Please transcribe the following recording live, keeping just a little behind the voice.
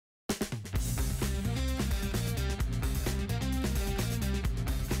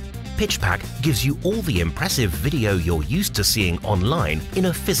Pitchpack gives you all the impressive video you're used to seeing online in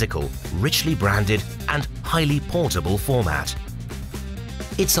a physical, richly branded and highly portable format.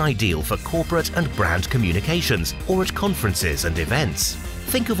 It's ideal for corporate and brand communications or at conferences and events.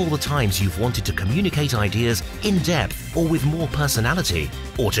 Think of all the times you've wanted to communicate ideas in depth or with more personality,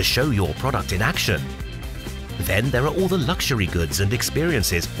 or to show your product in action. Then there are all the luxury goods and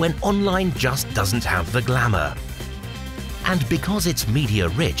experiences when online just doesn't have the glamour. And because it's media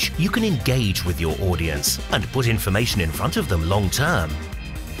rich, you can engage with your audience and put information in front of them long term.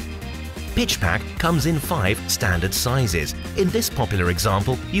 Pitchpack comes in 5 standard sizes. In this popular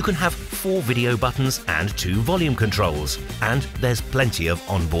example, you can have 4 video buttons and 2 volume controls, and there's plenty of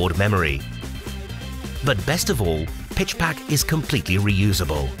onboard memory. But best of all, Pitchpack is completely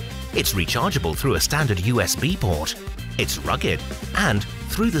reusable. It's rechargeable through a standard USB port. It's rugged, and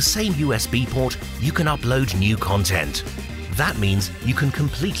through the same USB port, you can upload new content. That means you can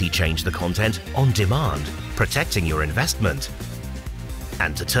completely change the content on demand, protecting your investment.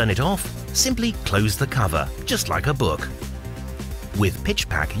 And to turn it off, simply close the cover, just like a book. With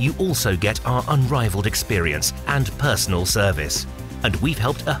Pitchpack, you also get our unrivaled experience and personal service. And we've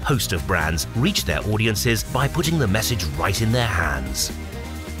helped a host of brands reach their audiences by putting the message right in their hands.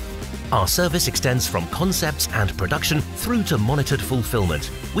 Our service extends from concepts and production through to monitored fulfillment.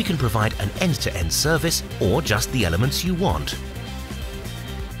 We can provide an end-to-end service or just the elements you want.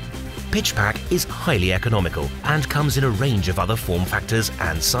 Pitchpack is highly economical and comes in a range of other form factors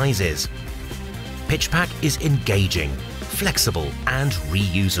and sizes. Pitchpack is engaging, flexible and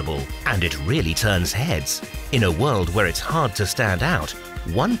reusable, and it really turns heads. In a world where it's hard to stand out,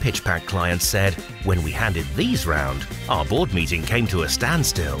 one Pitchpack client said, "When we handed these round, our board meeting came to a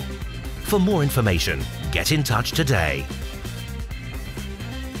standstill." For more information, get in touch today.